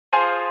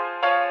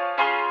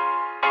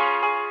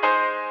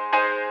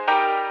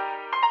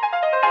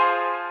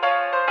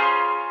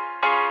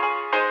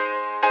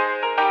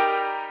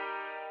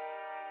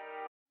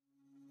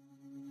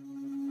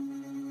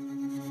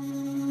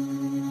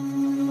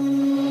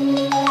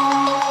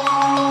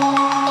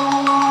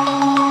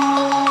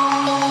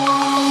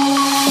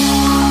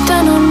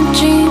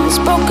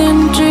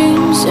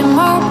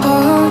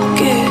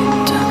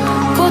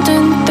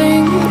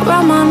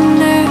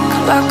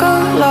like a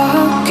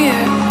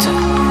locket.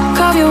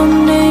 Carve your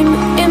name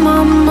in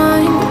my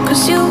mind,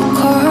 'cause you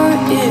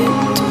caught it.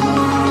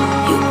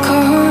 You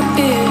caught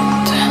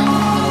it.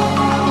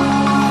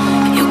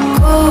 You're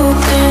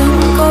golden,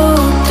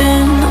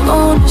 golden.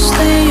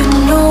 Honestly, you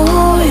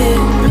know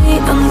it. Me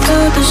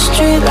under the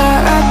street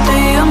light at the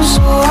young,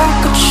 so I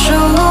could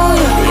show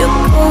you. You're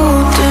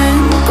golden,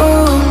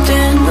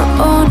 golden.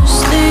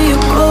 Honestly,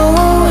 you're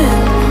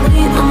glowing.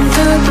 Me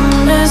under the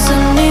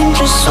mezzanine,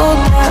 just so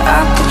that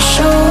I could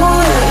show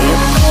you.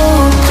 You're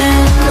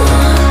golden.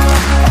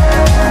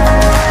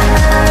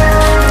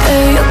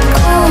 Hey, you're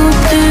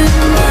golden.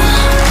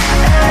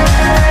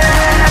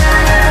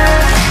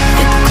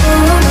 You're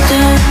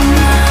golden.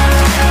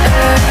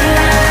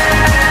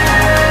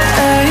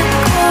 Hey, you're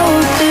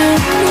golden.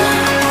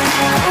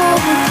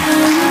 Golden.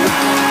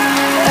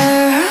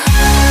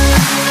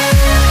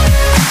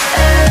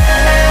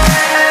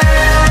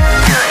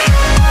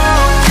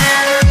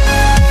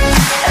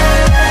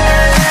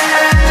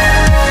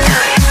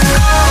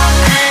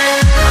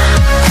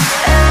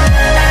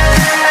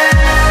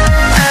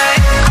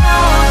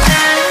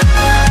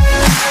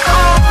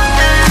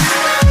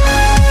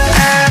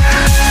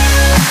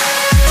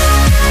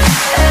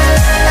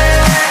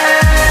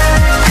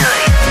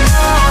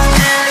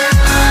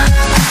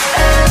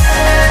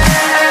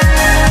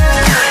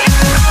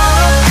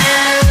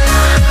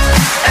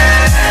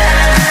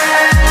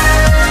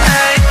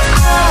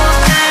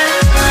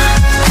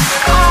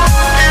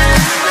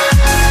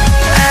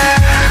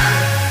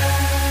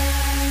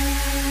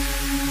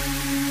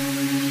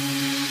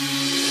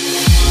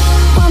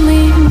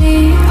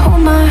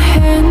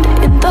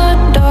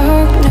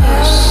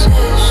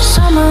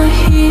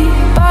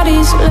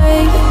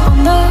 Lay on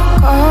the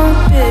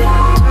carpet,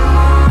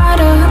 eye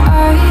to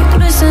eye,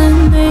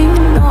 glistening.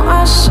 No,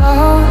 I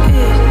saw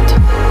it,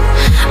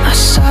 I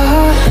saw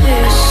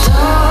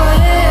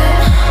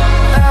it.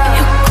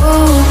 You're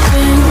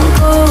golden,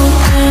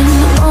 golden.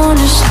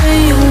 Honestly,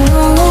 you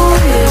know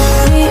it.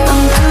 Me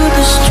under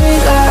the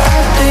street light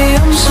at the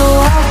young, so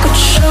I could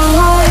show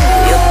you.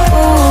 You're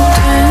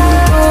golden,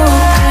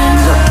 golden.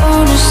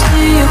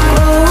 Honestly, you're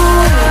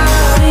glowing.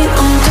 Me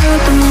under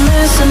the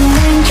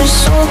mezzanine, just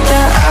so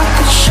that I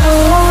could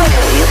show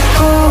you. You're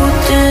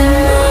golden.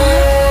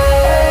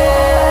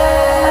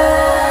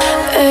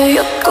 Hey,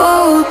 you're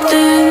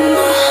golden.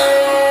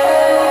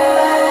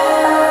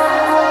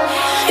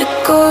 You're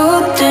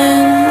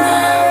golden.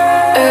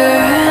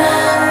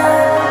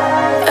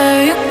 Hey,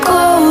 you're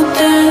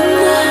golden.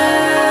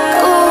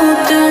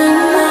 Golden.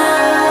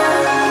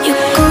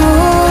 You're golden.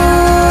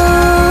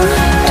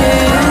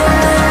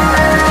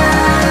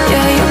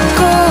 Yeah, you're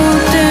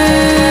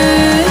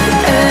golden.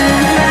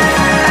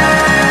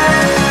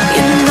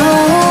 You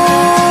know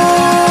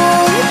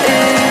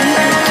it.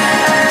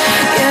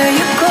 Yeah,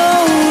 you're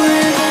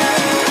glowing.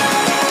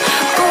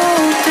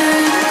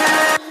 Golden.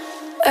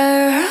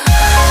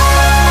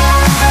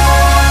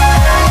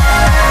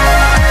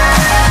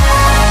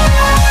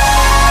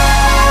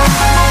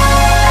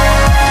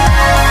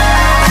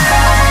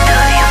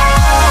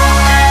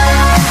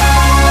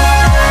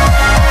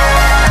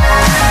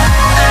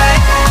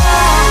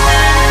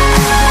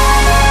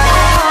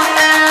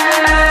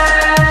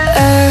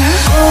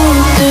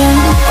 Golden,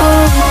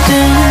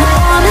 golden.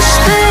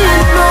 Honestly, you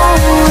know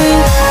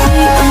it.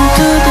 Me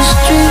under the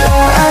street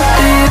light at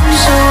the end,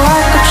 so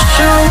I could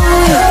show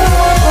you.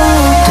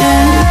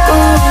 Golden,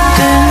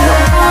 golden.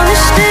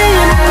 Honestly,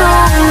 you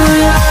know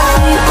it.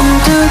 Me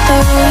under the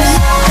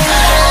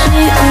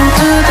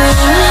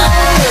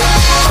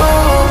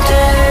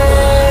golden.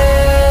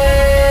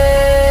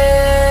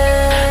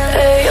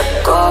 Hey, you're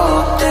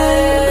golden.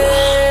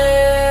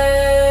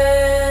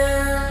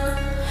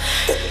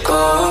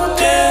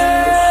 Golden.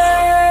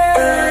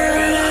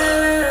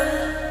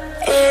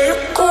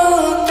 You're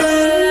golden.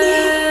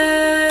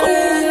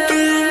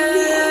 Golden.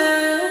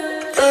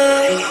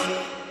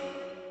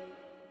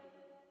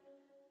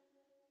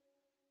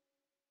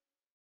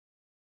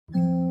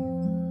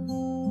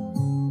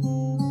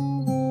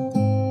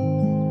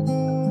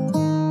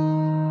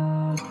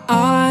 I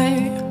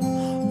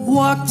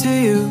walk to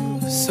you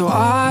so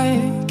I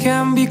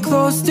can be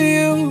close to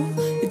you.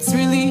 It's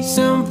really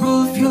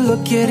simple if you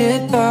look at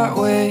it that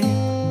way.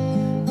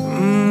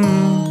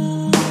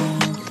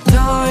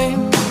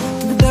 Time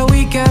that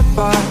we get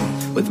by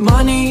with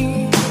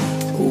money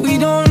we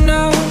don't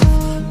know.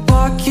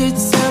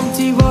 Pockets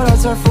empty but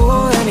hearts are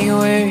full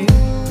anyway.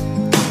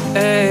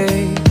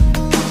 Hey,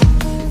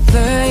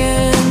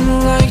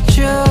 playing like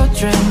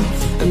children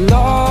and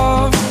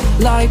love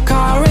like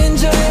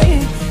R&J.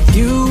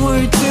 You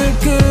were too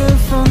good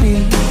for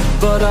me,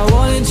 but I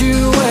wanted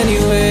you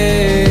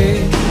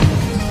anyway.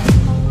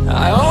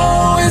 I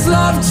always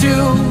loved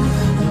you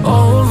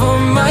over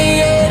my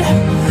head,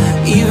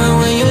 even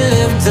when you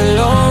lived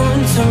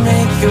alone to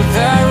make your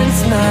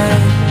parents mad.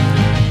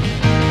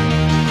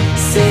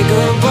 Say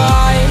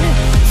goodbye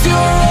to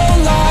your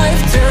old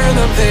life, turn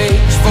the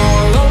page,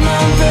 fall on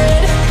my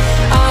bed.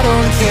 I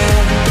don't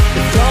care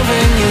if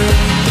loving you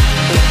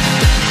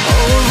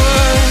over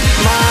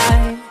my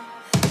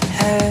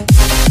head.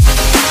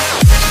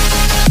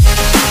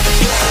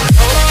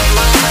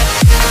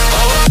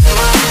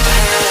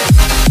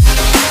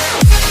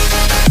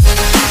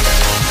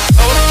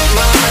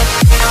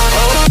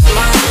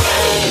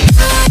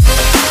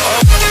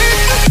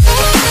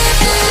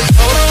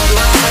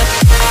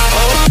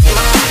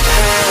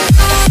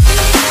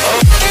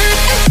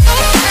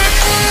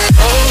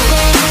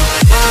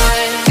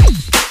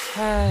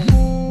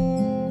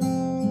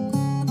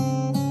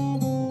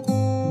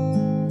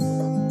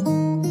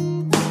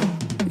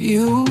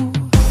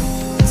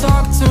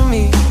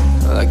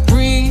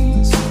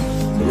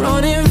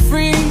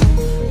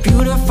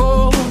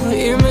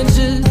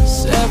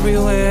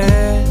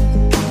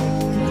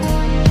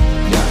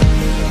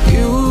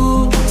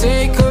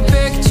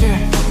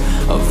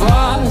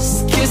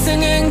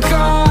 kissing in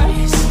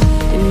cars,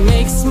 it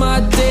makes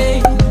my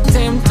day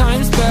 10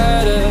 times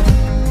better.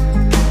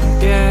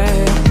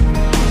 Yeah,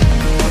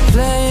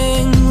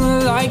 playing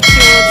like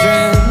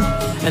children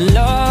and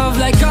love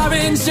like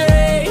orange.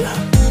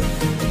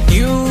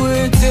 You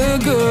were too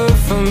good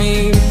for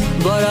me,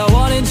 but I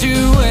wanted you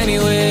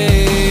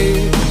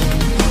anyway.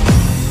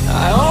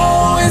 I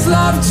always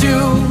loved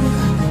you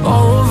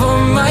over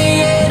my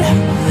head,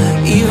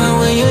 even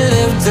when you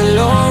lived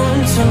alone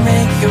to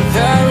make your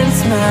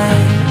parents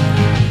mad.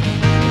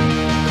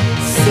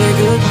 Say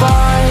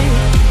goodbye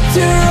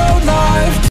to